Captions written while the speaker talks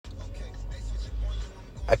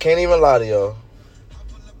I can't even lie to y'all.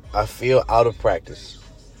 I feel out of practice.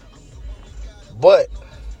 But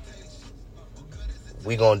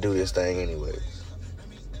we gonna do this thing anyways.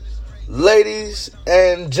 Ladies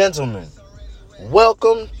and gentlemen,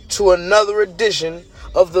 welcome to another edition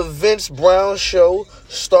of the Vince Brown Show,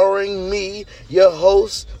 starring me, your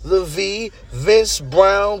host, the V, Vince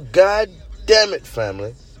Brown. God damn it,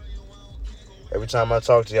 family. Every time I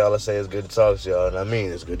talk to y'all, I say it's good to talk to y'all, and I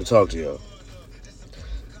mean it's good to talk to y'all.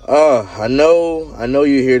 I know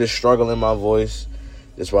you hear the struggle in my voice.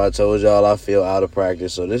 That's why I told y'all I feel out of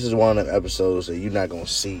practice. So this is one of the episodes that you're not going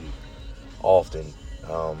to see often.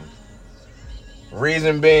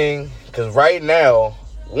 Reason being, because right now,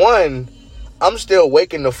 one, I'm still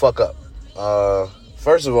waking the fuck up.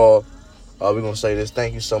 First of all, we're going to say this.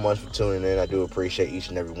 Thank you so much for tuning in. I do appreciate each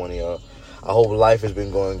and every one of y'all. I hope life has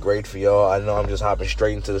been going great for y'all. I know I'm just hopping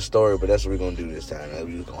straight into the story, but that's what we're going to do this time.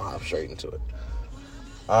 We're just going to hop straight into it.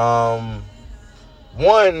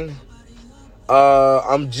 One,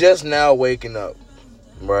 I'm just now waking up,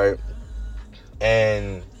 right?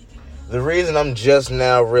 And the reason I'm just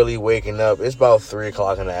now really waking up, it's about 3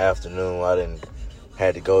 o'clock in the afternoon. I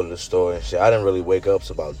had to go to the store and shit. I didn't really wake up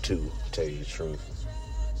till about 2, to tell you the truth.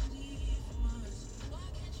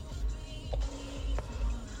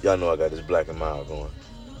 Y'all know I got this black and mild going.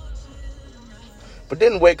 But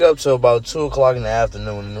didn't wake up till about 2 o'clock in the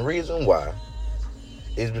afternoon. And the reason why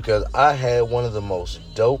is because I had one of the most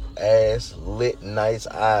dope-ass lit nights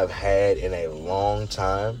I've had in a long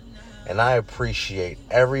time. And I appreciate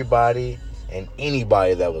everybody and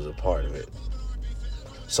anybody that was a part of it.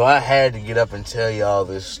 So I had to get up and tell y'all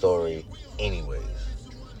this story anyways.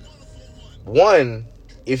 One,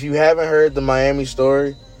 if you haven't heard the Miami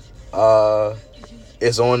story,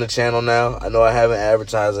 it's on the channel now. I know I haven't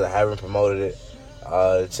advertised it. I haven't promoted it.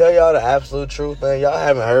 To tell y'all the absolute truth, man, y'all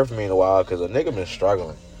haven't heard from me in a while because a nigga been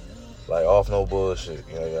struggling. Like, off no bullshit.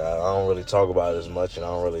 You know, I don't really talk about it as much, and I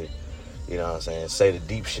don't really, you know what I'm saying, say the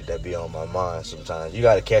deep shit that be on my mind sometimes. You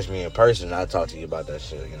got to catch me in person, and I'll talk to you about that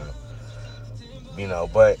shit, you know.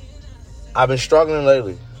 But I've been struggling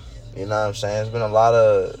lately. You know what I'm saying? It's been a lot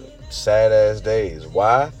of sad-ass days.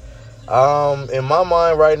 Why? In my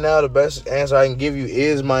mind right now, the best answer I can give you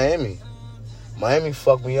is Miami. Miami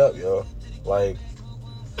fucked me up, yo. Like,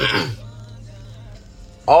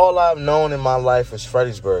 all I've known in my life is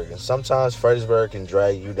Fredericksburg. And sometimes Fredericksburg can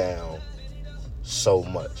drag you down so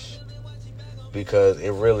much. Because it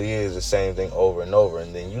really is the same thing over and over.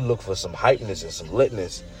 And then you look for some hypeness and some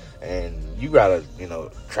litness. And you gotta,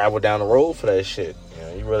 travel down the road for that shit.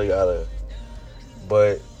 You really gotta.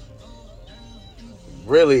 But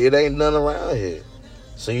really, it ain't none around here.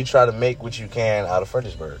 So you try to make what you can out of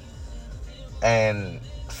Fredericksburg. And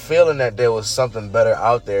feeling that there was something better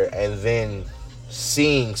out there and then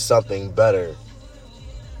seeing something better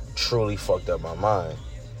truly fucked up my mind.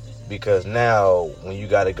 Because now, when you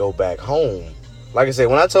got to go back home, like I said,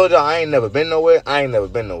 when I told y'all I ain't never been nowhere, I ain't never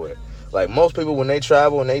been nowhere. Like, most people, when they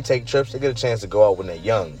travel and they take trips, they get a chance to go out when they're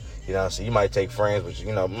young. You know, so you might take friends,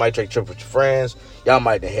 but might take trips with your friends. Y'all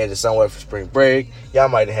might have headed somewhere for spring break. Y'all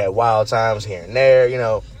might have had wild times here and there,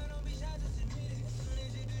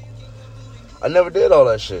 I never did all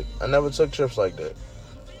that shit. I never took trips like that.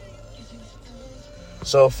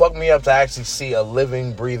 So it fucked me up to actually see a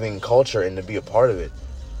living, breathing culture and to be a part of it.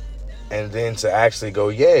 And then to actually go,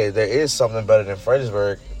 yeah, there is something better than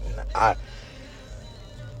Fredericksburg. I've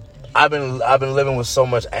been living with so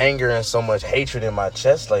much anger and so much hatred in my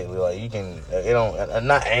chest lately. Like,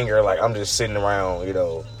 not anger, like I'm just sitting around,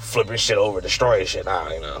 flipping shit over, destroying shit. Nah,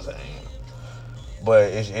 you know what I'm saying?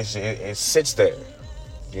 But it sits there,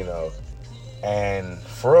 And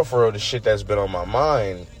for real, the shit that's been on my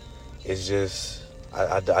mind is just,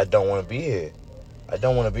 I don't want to be here. I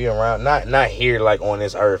don't want to be around, not here like on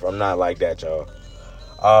this earth. I'm not like that, y'all.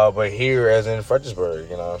 But here as in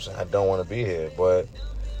Fredericksburg, you know what I'm saying? I don't want to be here. But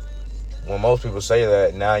when most people say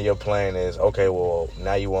that, now your plan is, okay, well,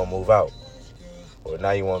 now you want to move out. Or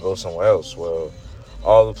now you want to go somewhere else. Well,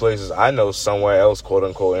 all the places I know somewhere else, quote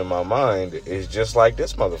unquote, in my mind is just like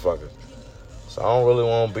this motherfucker. So I don't really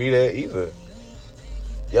want to be there either.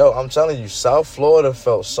 Yo, I'm telling you, South Florida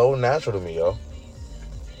felt so natural to me, yo.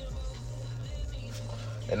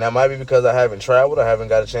 And that might be because I haven't traveled. I haven't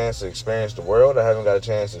got a chance to experience the world. I haven't got a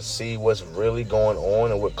chance to see what's really going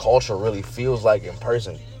on and what culture really feels like in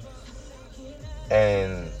person.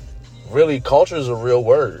 And really, culture is a real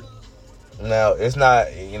word. Now, it's not,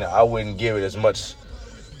 I wouldn't give it as much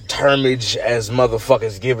termage as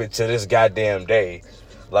motherfuckers give it to this goddamn day.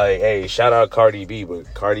 Like, hey, shout out Cardi B,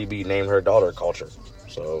 but Cardi B named her daughter Culture.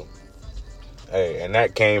 So, hey, and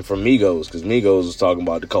that came from Migos, because Migos was talking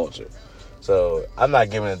about the culture. So I'm not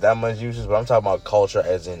giving it that much usage, but I'm talking about culture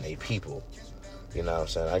as in a people. You know what I'm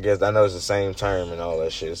saying? I guess I know it's the same term and all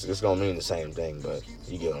that shit. It's going to mean the same thing, but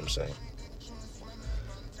you get what I'm saying.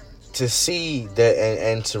 To see that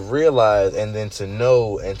and to realize and then to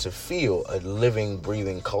know and to feel a living,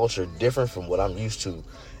 breathing culture different from what I'm used to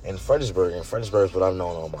in Fredericksburg. And Fredericksburg is what I've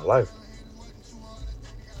known all my life.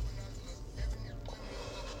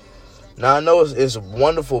 Now, I know it's a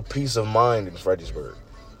wonderful peace of mind in Fredericksburg.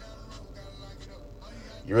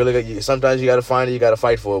 You really sometimes you got to find it, you got to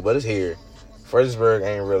fight for it, but it's here. Fredericksburg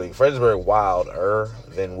ain't really... Fredericksburg wilder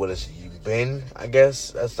than what it's been, I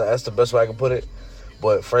guess. That's the best way I can put it.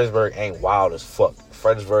 But Fredericksburg ain't wild as fuck.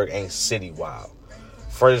 Fredericksburg ain't city wild.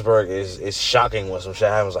 Fredericksburg is shocking when some shit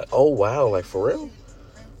happens. Like, oh, wow, like, for real?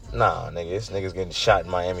 Nah, nigga, this nigga's getting shot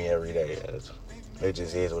in Miami every day. It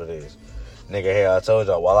just is what it is. Nigga, here, I told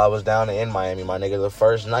y'all, while I was down in Miami, my nigga, the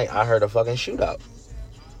first night, I heard a fucking shootout.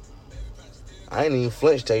 I ain't even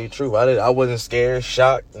flinch, tell you the truth. I wasn't scared,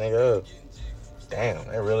 shocked, nigga. Damn,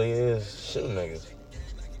 it really is shooting niggas.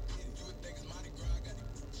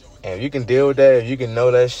 And if you can deal with that, if you can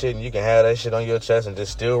know that shit, and you can have that shit on your chest and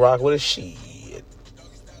just still rock with it, shit.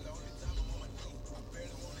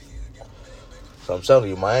 So I'm telling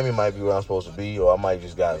you, Miami might be where I'm supposed to be, or I might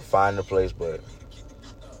just gotta find a place, but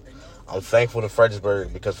I'm thankful to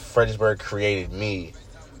Fredericksburg because Fredericksburg created me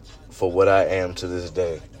for what I am to this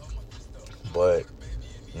day. But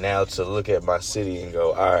now to look at my city and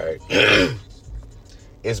go, all right,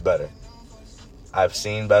 it's better. I've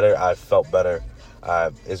seen better. I've felt better.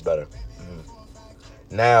 It's better.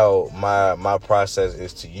 Now my process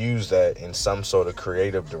is to use that in some sort of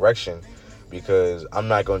creative direction, because I'm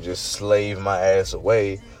not gonna just slave my ass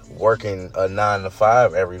away working a 9 to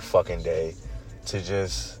 5 every fucking day to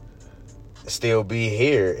just still be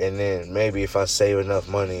here. And then maybe if I save enough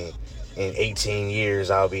money in 18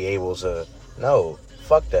 years I'll be able to. No,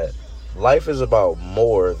 fuck that. Life is about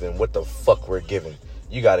more than what the fuck we're given.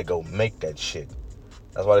 You gotta go make that shit.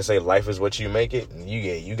 That's why they say life is what you make it. And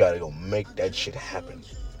you gotta go make that shit happen.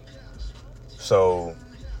 So,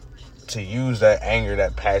 to use that anger,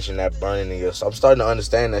 that passion, that burning in yourself, I'm starting to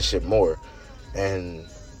understand that shit more. And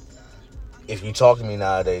if you talk to me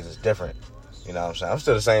nowadays, it's different. You know what I'm saying? I'm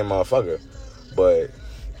still the same motherfucker. But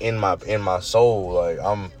in my soul, like,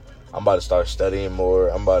 I'm about to start studying more.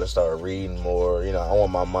 I'm about to start reading more. You know, I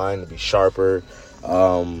want my mind to be sharper.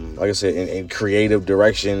 Like I said, in creative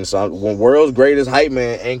direction. So when world's greatest hype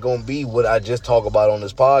man ain't gonna be what I just talk about on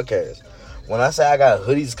this podcast. When I say I got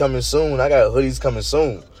hoodies coming soon, I got hoodies coming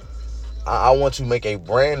soon. I want to make a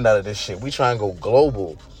brand out of this shit. We try and go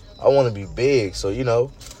global. I want to be big. So, you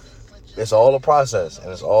know, it's all a process.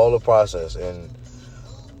 And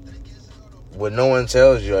what no one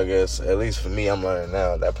tells you, I guess, at least for me, I'm learning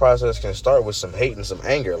now, that process can start with some hate and some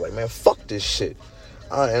anger. Like, man, fuck this shit.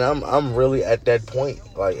 And I'm really at that point,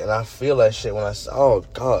 like, and I feel that shit when I say, oh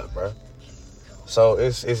God, bro. So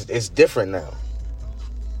it's different now.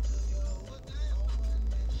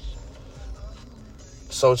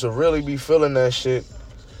 So to really be feeling that shit,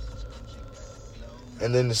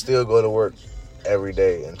 and then to still go to work every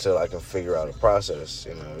day until I can figure out a process,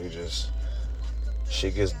 you know,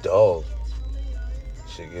 shit gets dull.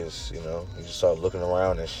 Shit gets, you know, you just start looking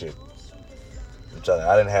around and shit. I'm telling you,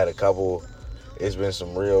 I done had a couple. It's been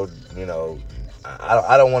some real, you know,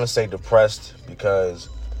 I don't want to say depressed, because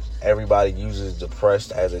everybody uses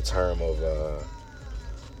depressed as a term of,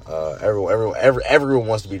 everyone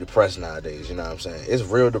wants to be depressed nowadays, you know what I'm saying? It's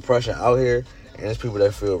real depression out here, and it's people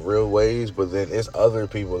that feel real ways, but then it's other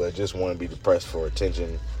people that just want to be depressed for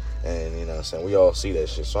attention, and, you know what I'm saying, we all see that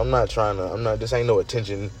shit. So this ain't no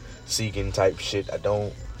attention seeking type shit. I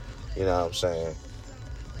don't, you know what I'm saying?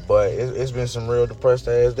 But it's been some real depressed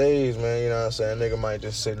ass days, man. You know what I'm saying? Nigga might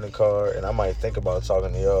just sit in the car, and I might think about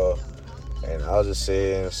talking to y'all, and I'll just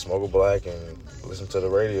sit and smoke a black and listen to the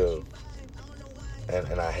radio.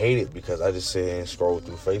 And I hate it, because I just sit and scroll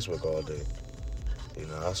through Facebook all day. You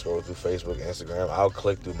know, I scroll through Facebook, Instagram. I'll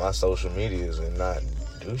click through my social medias and not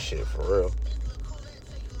do shit for real.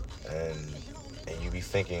 And you be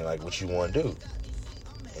thinking, like, what you want to do.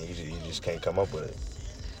 And you just can't come up with it.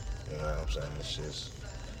 You know what I'm saying? It's just...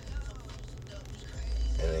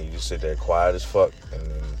 And then you just sit there quiet as fuck, and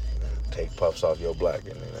then take puffs off your black,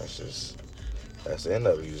 and then that's the end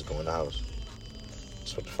of it. You just go in the house.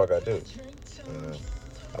 That's what the fuck I do. You know?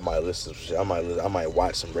 I might listen to some shit. I might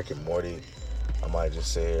watch some Rick and Morty. I might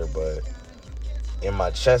just sit here, but in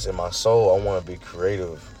my chest, in my soul, I want to be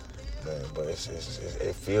creative, man. But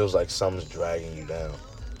it feels like something's dragging you down.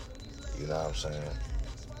 You know what I'm saying?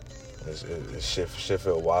 Shit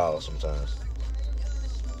feel wild sometimes.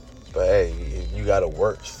 But hey, you gotta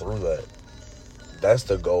work through that. that's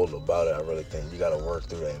the goal about it. I really think you got to work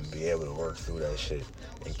through that and be able to work through that shit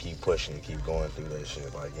and keep pushing and keep going through that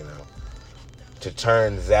shit. Like, you know, to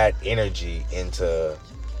turn that energy into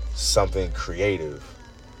something creative.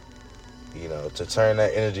 You know, to turn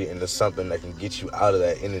that energy into something that can get you out of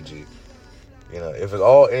that energy. You know, if it's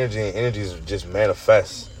all energy and energies just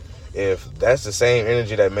manifest, if that's the same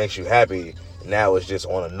energy that makes you happy, now it's just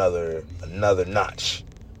on another notch.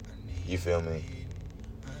 You feel me?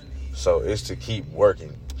 So it's to keep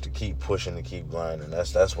working, to keep pushing, to keep grinding.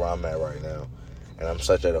 That's where I'm at right now. And I'm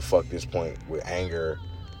such at a fuck this point with anger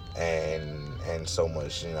and so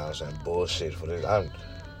much, you know what I'm saying, bullshit for this.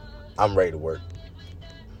 I'm ready to work.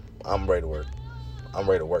 I'm ready to work. I'm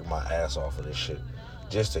ready to work my ass off of this shit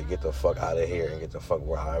just to get the fuck out of here and get the fuck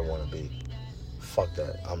where I want to be. Fuck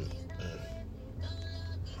that.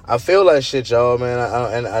 I feel like shit, y'all, man.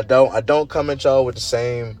 I don't come at y'all with the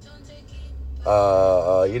same.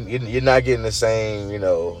 You're not getting the same, you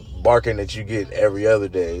know, barking that you get every other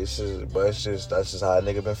day. That's just how a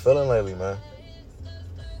nigga been feeling lately, man.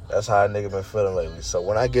 That's how a nigga been feeling lately. So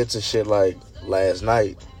when I get to shit like last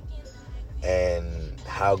night and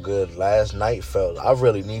how good last night felt, I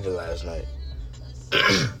really needed last night.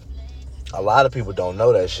 A lot of people don't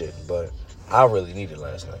know that shit, but I really needed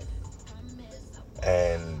last night.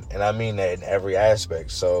 And I mean that in every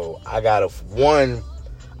aspect. So I gotta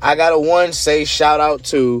say shout out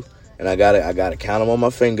to, and I gotta count them on my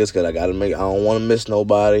fingers because I don't want to miss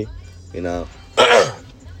nobody, you know.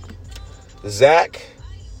 Zach,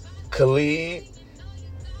 Khalid,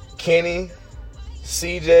 Kenny,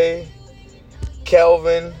 CJ,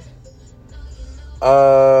 Kelvin.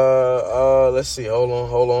 Let's see.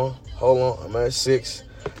 Hold on. I'm at 6.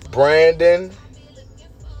 Brandon.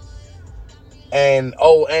 And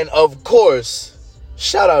of course,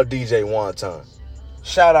 shout out DJ Wonton.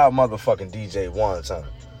 Shout out motherfucking DJ Wonton.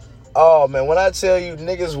 Oh, man, when I tell you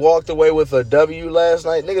niggas walked away with a W last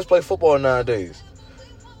night, niggas play football nowadays.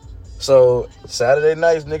 So, Saturday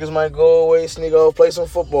nights, niggas might go away, sneak off, play some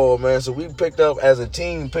football, man. So, we as a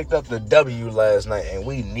team, picked up the W last night, and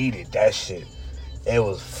we needed that shit. It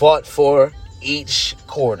was fought for each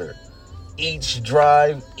quarter, each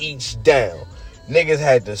drive, each down. Niggas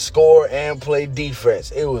had to score and play defense.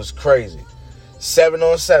 It was crazy.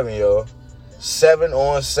 7-on-7, yo.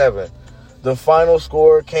 7-on-7. The final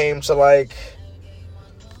score came to like,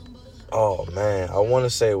 oh man, I want to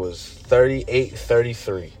say it was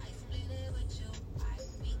 38-33.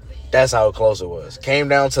 That's how close it was. Came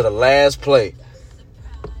down to the last play.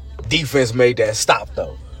 Defense made that stop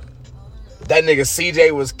though. That nigga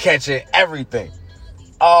CJ was catching everything.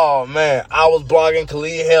 Oh man, I was blocking.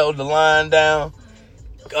 Khalid held the line down.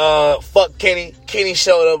 Fuck Kenny. Kenny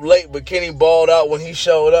showed up late, but Kenny balled out when he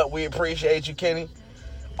showed up. We appreciate you, Kenny.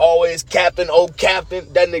 Always captain, old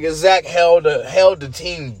captain. That nigga Zach held the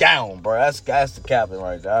team down, bro. That's the captain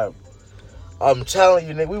right there. I'm telling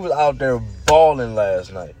you, nigga, we was out there balling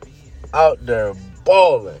last night. Out there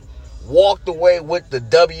balling. Walked away with the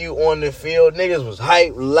W on the field. Niggas was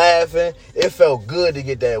hyped, laughing. It felt good to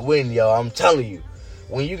get that win, y'all. I'm telling you.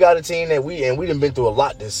 When you got a team that we done been through a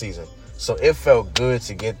lot this season. So it felt good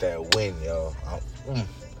to get that win, y'all.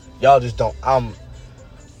 Y'all just don't. I'm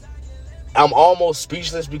almost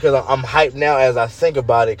speechless because I'm hyped now as I think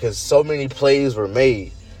about it because so many plays were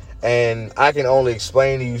made. And I can only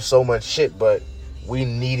explain to you so much shit, but we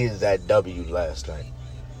needed that W last night.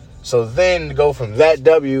 So then to go from that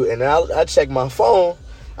W, and I check my phone.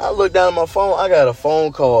 I look down at my phone. I got a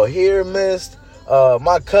phone call here missed.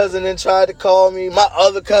 My cousin then tried to call me. My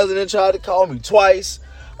other cousin then tried to call me twice.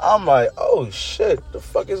 I'm like, oh shit, the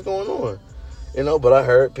fuck is going on? You know, but I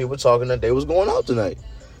heard people talking that they was going out tonight.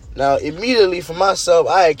 Now, immediately for myself,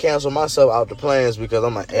 I had canceled myself out the plans because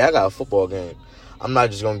I'm like, hey, I got a football game. I'm not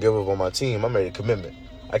just going to give up on my team. I made a commitment.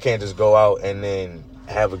 I can't just go out and then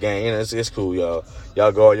have a game. You know, it's cool, y'all.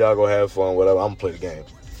 Y'all go have fun, whatever. I'm going to play the game.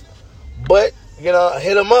 But, you know, I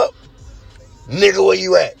hit him up. Nigga, where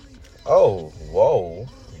you at? Oh,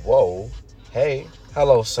 whoa. Hey,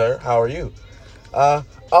 hello, sir. How are you?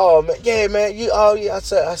 Oh, man, yeah, man. I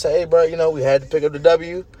said, hey, bro, you know, we had to pick up the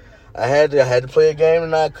W. I had to play a game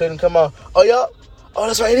and I couldn't come out. Oh, y'all? Oh,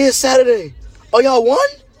 that's right. It is Saturday. Oh, y'all won?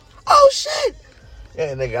 Oh, shit.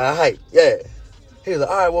 Yeah, nigga, I hype. Yeah. He was like,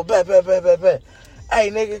 all right, well, bet. Hey,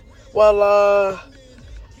 nigga, well,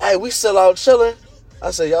 hey, we still out chilling.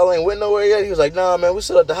 I said, y'all ain't went nowhere yet? He was like, nah, man, we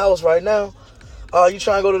still at the house right now. You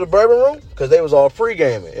trying to go to the Bourbon room? Because they was all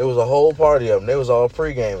pre-gaming. It was a whole party of them. They was all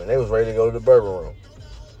pre-gaming. They was ready to go to the Bourbon room.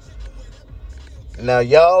 Now,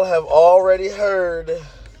 y'all have already heard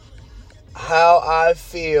how I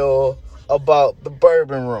feel about the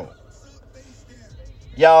Bourbon room.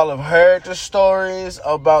 Y'all have heard the stories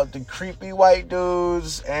about the creepy white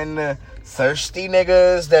dudes and the thirsty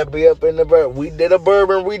niggas that be up in the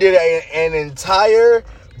bourbon. We did an entire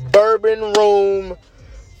bourbon room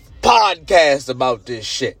podcast about this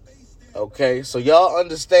shit. Okay? So y'all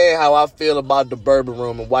understand how I feel about the bourbon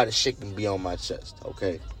room and why the shit can be on my chest.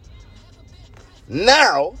 Okay?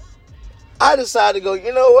 Now, I decided to go,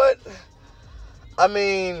 you know what? I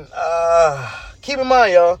mean, keep in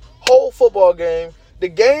mind, y'all, whole football game, the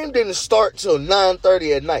game didn't start till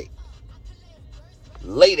 9:30 at night.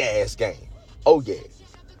 Late ass game. Oh, yeah.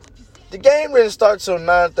 The game didn't start till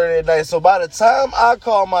 9:30 at night. So by the time I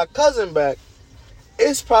call my cousin back,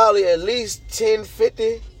 it's probably at least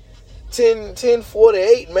 10:50,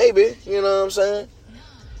 10:48 maybe. You know what I'm saying?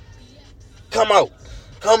 Come out.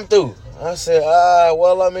 Come through. I said,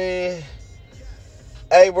 well, I mean,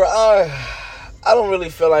 hey, bro, I don't really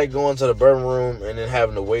feel like going to the bourbon room and then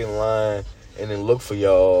having to wait in line and then look for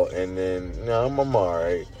y'all and then, you know, I'm all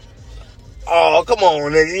right. Oh, come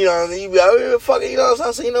on, nigga. You know, you know what I'm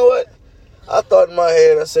saying? So, you know what? I thought in my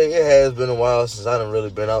head, I said, it has been a while since I done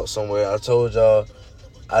really been out somewhere. I told y'all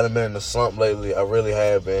I done been in the slump lately. I really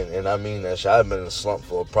have been, and I mean that shit. I've been in the slump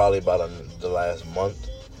for probably about the last month,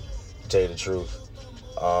 to tell you the truth.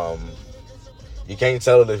 You can't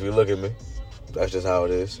tell it if you look at me. That's just how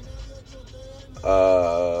it is.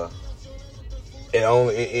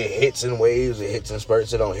 It hits in waves, it hits in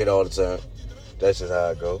spurts, it don't hit all the time. That's just how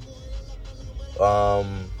it go.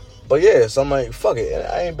 But yeah, so I'm like, fuck it,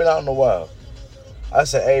 I ain't been out in a while. I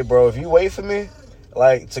said, hey bro, if you wait for me,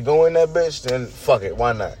 like, to go in that bitch, then fuck it,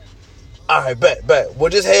 why not? Alright, bet. We'll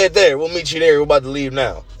just head there, we'll meet you there, we're about to leave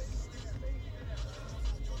now.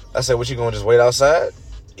 I said, what, you gonna just wait outside?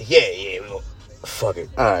 Yeah, fuck it.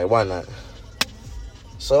 Alright, why not?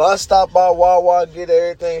 So I stop by Wawa, get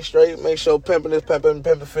everything straight, make sure pimping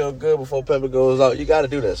feel good before pimping goes out. You gotta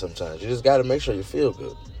do that sometimes. You just gotta make sure you feel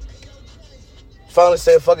good. Finally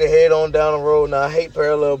said, fucking head on down the road. Now, I hate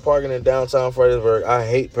parallel parking in downtown Fredericksburg. I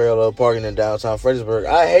hate parallel parking in downtown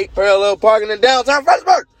Fredericksburg.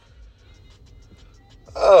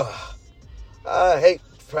 Oh, I hate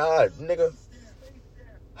pride, nigga.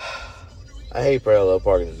 I hate parallel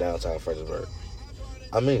parking in downtown Fredericksburg.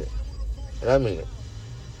 I mean it. And I mean it.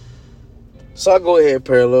 So I go ahead,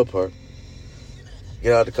 parallel park.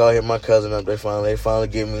 Get out the car, hit my cousin up. They finally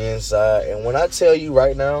get me inside. And when I tell you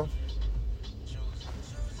right now,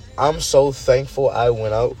 I'm so thankful I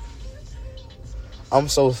went out. I'm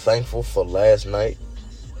so thankful for last night.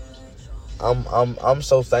 I'm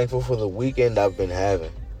so thankful for the weekend I've been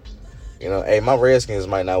having. You know, hey, my Redskins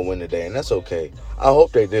might not win today, and that's okay. I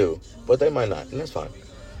hope they do, but they might not, and that's fine.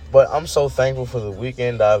 But I'm so thankful for the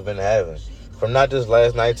weekend I've been having. From not just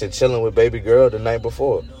last night to chilling with baby girl the night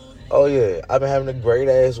before. Oh, yeah. I've been having a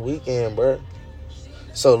great-ass weekend, bro.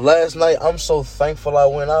 So last night, I'm so thankful I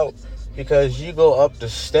went out because you go up the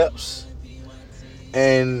steps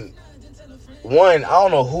and, one, I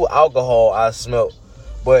don't know who alcohol I smelled,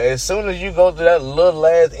 but as soon as you go to that little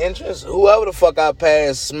ass entrance, whoever the fuck I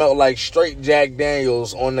passed smelled like straight Jack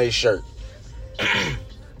Daniels on their shirt.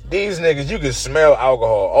 These niggas, you can smell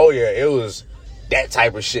alcohol. Oh, yeah, it was that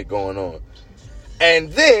type of shit going on.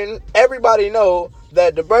 And then everybody know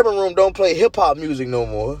that the bourbon room don't play hip-hop music no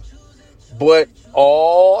more. But,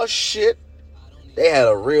 oh shit, they had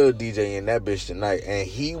a real DJ in that bitch tonight. And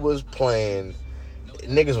he was playing,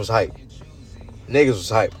 niggas was hype.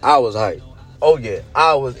 I was hype. Oh yeah,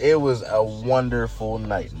 it was a wonderful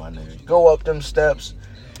night, my nigga. Go up them steps,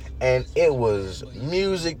 and it was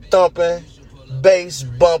music thumping, bass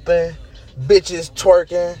bumping, bitches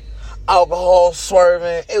twerking, alcohol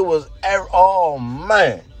swerving. It was, oh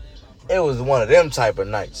man, it was one of them type of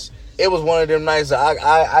nights. It was one of them nights that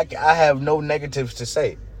I have no negatives to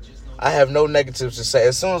say.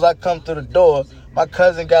 As soon as I come through the door, my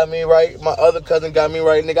cousin got me right. My other cousin got me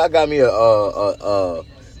right. Nigga, I got me a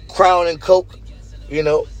Crown and Coke. You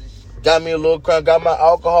know, got me a little Crown. Got my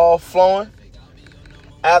alcohol flowing.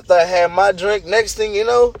 After I had my drink, next thing you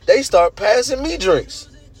know, they start passing me drinks.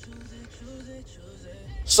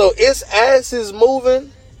 So it's asses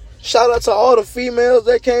moving. Shout out to all the females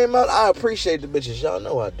that came out. I appreciate the bitches. Y'all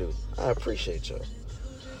know I do. I appreciate y'all.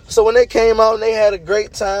 So when they came out and they had a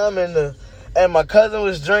great time and my cousin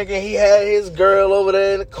was drinking, he had his girl over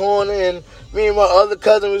there in the corner and me and my other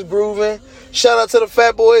cousin was grooving. Shout out to the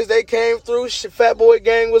Fat Boys. They came through. Fat Boy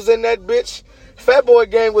Gang was in that bitch. Fat Boy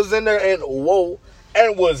Gang was in there and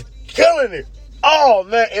was killing it. Oh,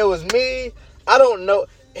 man, it was me. I don't know.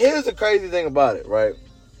 Here's the crazy thing about it, right?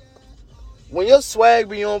 When your swag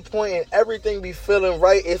be on point and everything be feeling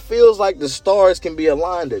right, it feels like the stars can be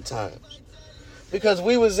aligned at times. Because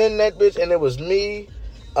we was in that bitch and it was me,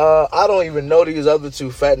 I don't even know these other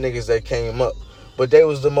two fat niggas that came up, but they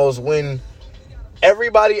was the most when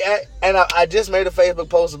everybody and I just made a Facebook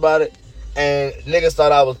post about it, and niggas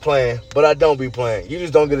thought I was playing, but I don't be playing. You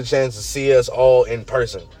just don't get a chance to see us all in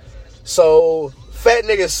person. So fat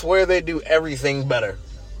niggas swear they do everything better.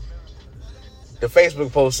 The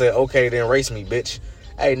Facebook post said, okay, then race me, bitch.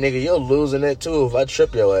 Hey, nigga, you're losing it too if I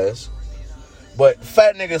trip your ass. But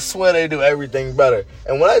fat niggas swear they do everything better.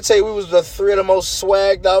 And when I tell you we was the three of the most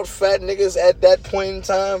swagged out fat niggas at that point in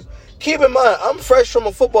time, keep in mind, I'm fresh from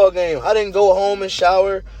a football game. I didn't go home and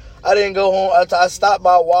shower. I didn't go home. I stopped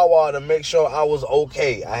by Wawa to make sure I was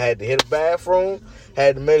okay. I had to hit a bathroom,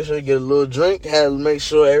 had to make sure to get a little drink, had to make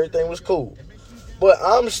sure everything was cool. But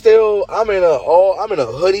I'm in a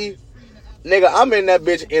hoodie. Nigga, I'm in that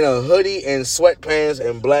bitch in a hoodie and sweatpants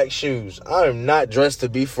and black shoes. I am not dressed to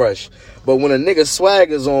be fresh. But when a nigga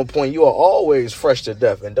swag is on point, you are always fresh to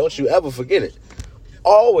death. And don't you ever forget it.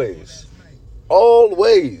 Always.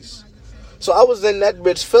 Always. So I was in that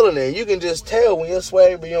bitch feeling it. You can just tell when your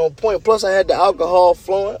swag be on point. Plus I had the alcohol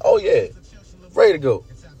flowing. Oh yeah. Ready to go.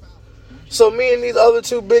 So me and these other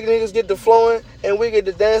two big niggas get to flowing. And we get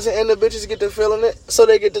to dancing. And the bitches get to feeling it. So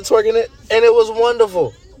they get to twerking it. And it was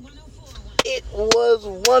wonderful. It was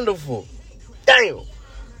wonderful. Damn.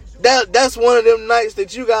 That's one of them nights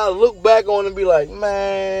that you gotta look back on and be like,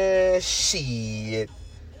 man, shit.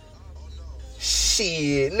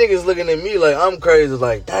 Niggas looking at me like I'm crazy.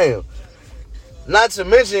 Like, damn. Not to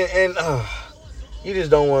mention, and you just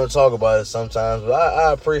don't want to talk about it sometimes. But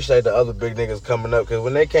I appreciate the other big niggas coming up. Because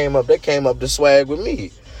when they came up to swag with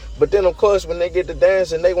me. But then, of course, when they get to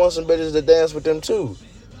dancing, they want some bitches to dance with them, too.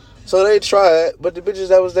 So they tried, but the bitches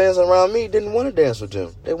that was dancing around me didn't want to dance with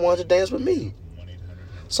them. They wanted to dance with me.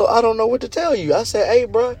 So I don't know what to tell you. I said, hey,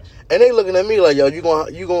 bro. And they looking at me like, yo, you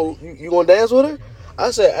gonna dance with her?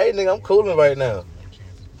 I said, hey, nigga, I'm cooling right now.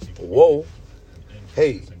 Whoa.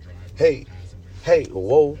 Hey,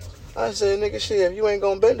 whoa. I said, nigga, shit, if you ain't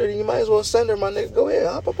gonna bend her, then you might as well send her, my nigga. Go ahead,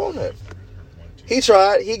 hop up on that. He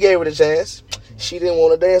tried. He gave it a chance. She didn't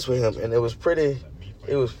want to dance with him. And it was pretty...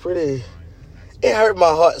 It hurt my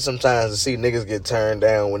heart sometimes to see niggas get turned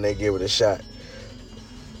down when they give it a shot.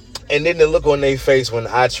 And then the look on their face when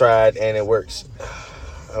I tried and it works.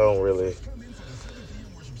 I don't really...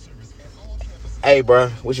 Hey, bro,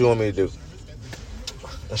 what you want me to do?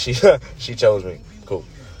 She chose me. Cool.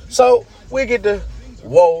 So, we get to...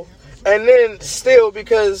 Whoa. And then still,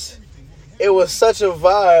 because it was such a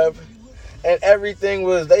vibe and everything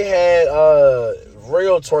was... They had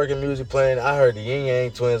real twerking music playing. I heard the Yin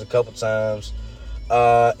Yang Twins a couple times.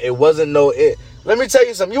 It wasn't let me tell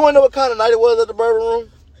you something. You want to know what kind of night it was at the Bourbon Room?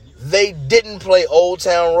 They didn't play Old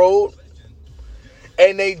Town Road.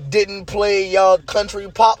 And they didn't play y'all country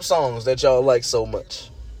pop songs that y'all like so much.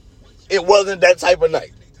 It wasn't that type of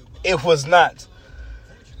night. It was not.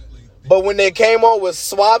 But when they came on with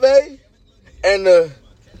Suave and man,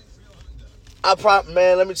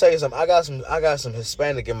 let me tell you something. I got some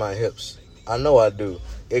Hispanic in my hips. I know I do.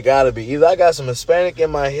 It gotta be. Either I got some Hispanic in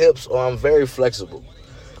my hips or I'm very flexible.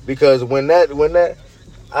 Because when that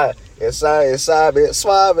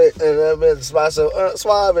suave.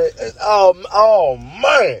 Oh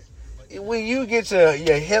man. When you get your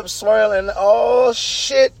hips swirling, oh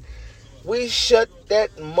shit. We shut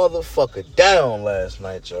that motherfucker down last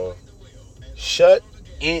night, y'all. Shut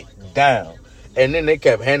it down. And then they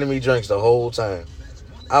kept handing me drinks the whole time.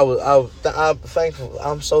 I'm thankful.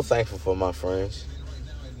 I'm so thankful for my friends.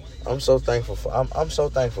 I'm so thankful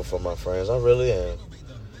for my friends. I really am.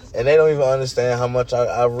 And they don't even understand how much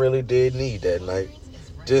I really did need that night.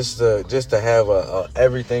 Just to have a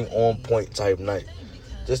everything on point type night.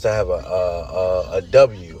 Just to have a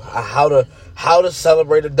W. How to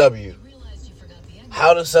celebrate a W.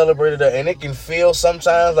 How to celebrate it. And it can feel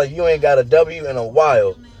sometimes like you ain't got a W in a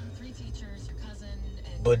while.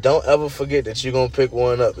 But don't ever forget that you're going to pick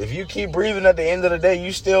one up. If you keep breathing at the end of the day,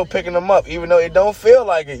 you still picking them up. Even though it don't feel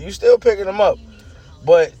like it, you still picking them up.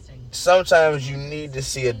 But sometimes you need to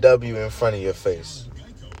see a W in front of your face.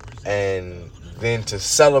 And then to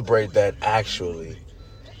celebrate that actually.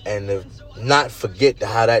 And to not forget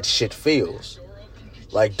how that shit feels.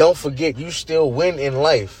 Like, don't forget, you still win in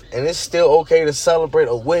life. And it's still okay to celebrate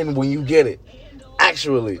a win when you get it.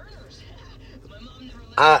 Actually.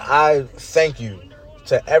 I thank you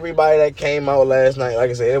to everybody that came out last night. Like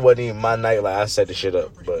I said, it wasn't even my night. Like, I set the shit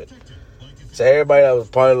up. But to everybody that was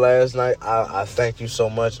part of last night, I thank you so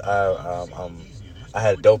much. I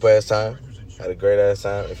had a dope-ass time. Had a great-ass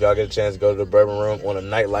time. If y'all get a chance to go to the Bourbon Room on a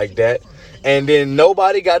night like that, and then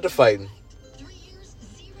nobody got to fighting.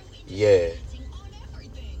 Yeah.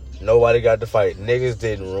 Nobody got to fight. Niggas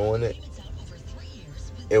didn't ruin it.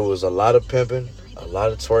 It was a lot of pimping, a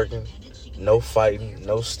lot of twerking, no fighting,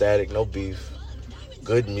 no static, no beef.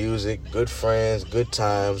 Good music, good friends, good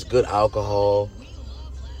times, good alcohol,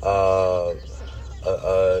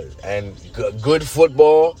 and good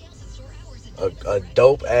football. A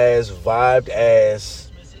dope ass, vibed ass,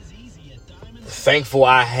 thankful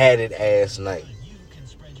I had it ass night.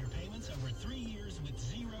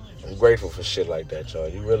 I'm grateful for shit like that, y'all.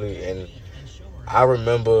 You really, and I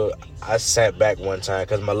remember I sat back one time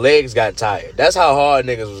because my legs got tired. That's how hard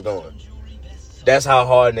niggas was going.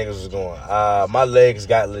 My legs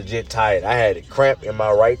got legit tired. I had a cramp in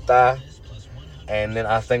my right thigh, and then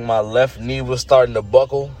I think my left knee was starting to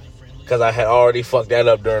buckle because I had already fucked that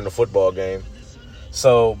up during the football game.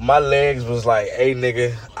 So my legs was like, hey,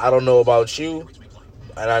 nigga, I don't know about you,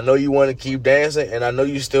 and I know you want to keep dancing, and I know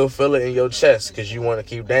you still feel it in your chest because you want to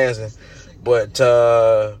keep dancing, but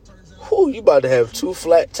you about to have 2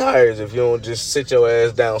 flat tires if you don't just sit your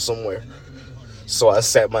ass down somewhere. So I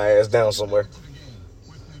sat my ass down somewhere.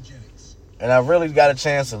 And I really got a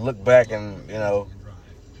chance to look back and, you know,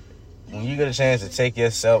 when you get a chance to take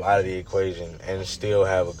yourself out of the equation and still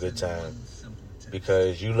have a good time,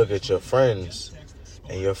 because you look at your friends,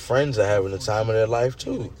 and your friends are having the time of their life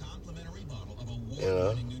too. You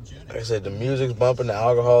know, like I said, the music's bumping, the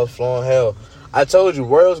alcohol's flowing. Hell, I told you,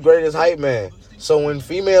 world's greatest hype man. So when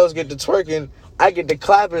females get to twerking, I get to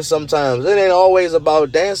clapping sometimes. It ain't always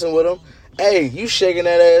about dancing with them. Hey, you shaking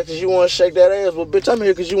that ass because you want to shake that ass. Well, bitch, I'm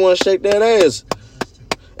here because you want to shake that ass.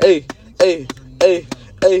 Hey,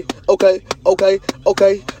 okay.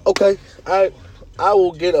 I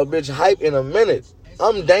will get a bitch hype in a minute.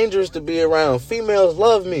 I'm dangerous to be around. Females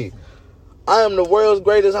love me. I am the world's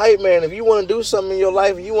greatest hype man. If you want to do something in your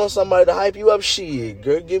life and you want somebody to hype you up, shit,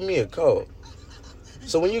 girl, give me a call.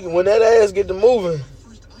 So when that ass get to moving,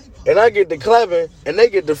 and I get to clapping, and they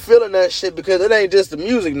get to feeling that shit, because it ain't just the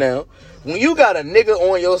music now. When you got a nigga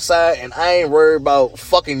on your side and I ain't worried about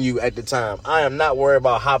fucking you at the time, I am not worried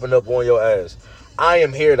about hopping up on your ass. I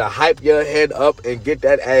am here to hype your head up and get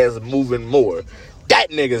that ass moving more. That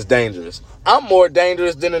nigga's dangerous. I'm more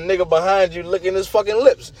dangerous than a nigga behind you licking his fucking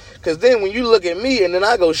lips. Because then when you look at me and then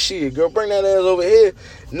I go, shit, girl, bring that ass over here.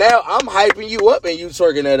 Now I'm hyping you up and you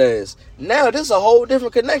twerking that ass. Now this is a whole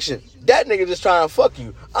different connection. That nigga just trying to fuck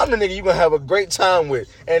you. I'm the nigga you gonna have a great time with.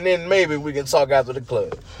 And then maybe we can talk after the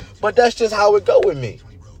club. But that's just how it go with me.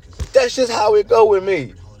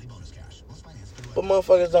 But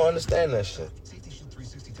motherfuckers don't understand that shit.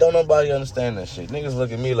 Don't nobody understand that shit. Niggas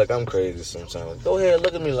look at me like I'm crazy sometimes. Go ahead,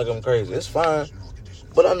 look at me like I'm crazy. It's fine.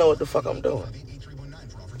 But I know what the fuck I'm doing.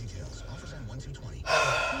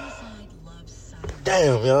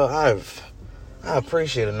 Damn, yo. I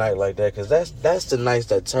appreciate a night like that, because that's the nights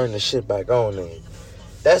that turn the shit back on then.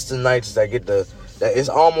 That's the nights that it's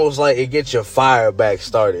almost like it gets your fire back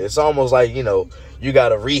started. It's almost like, you know, you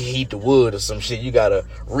gotta reheat the wood or some shit. You gotta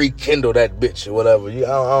rekindle that bitch or whatever. I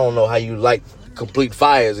don't know how you like complete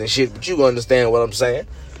fires and shit, but you understand what I'm saying.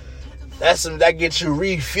 That gets you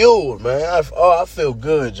refueled, man. I feel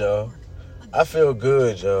good, y'all.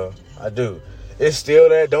 I do. It's still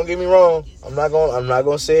that. Don't get me wrong. I'm not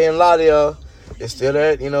gonna sit here and lie to y'all. It's still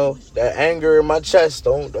that, you know, that anger in my chest.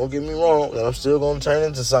 Don't get me wrong. And I'm still gonna turn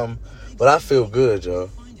into something, but I feel good, y'all.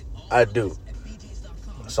 I do.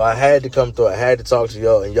 So I had to come through. I had to talk to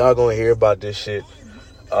y'all, and y'all gonna hear about this shit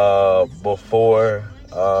before.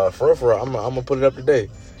 For real, I'm gonna put it up today.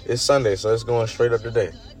 It's Sunday, so it's going straight up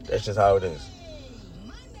today. That's just how it is.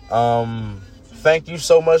 Thank you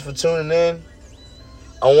so much for tuning in.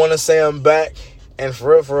 I want to say I'm back, and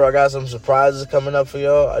for real, I got some surprises coming up for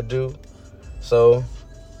y'all. I do. So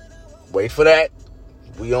wait for that.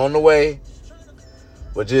 We on the way.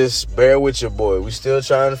 But just bear with your boy. We still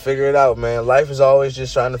trying to figure it out, man. Life is always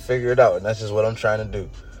just trying to figure it out, and that's just what I'm trying to do.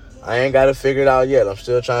 I ain't got to figure it out yet. I'm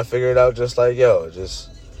still trying to figure it out just like y'all. Just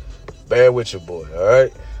bear with your boy, all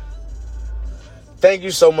right? Thank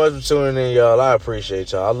you so much for tuning in, y'all. I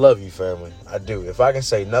appreciate y'all. I love you, family. I do. If I can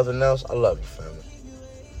say nothing else, I love you, family.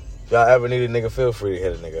 If y'all ever need a nigga, feel free to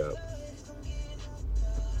hit a nigga up.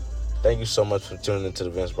 Thank you so much for tuning into the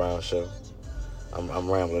Vince Brown Show.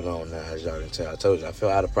 I'm rambling on now, as y'all can tell. I told you, I feel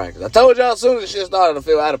out of practice. I told y'all as soon as the shit started, I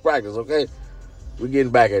feel out of practice, okay? We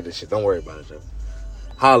getting back at this shit. Don't worry about it, though.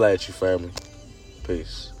 Holla at you, family.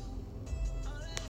 Peace.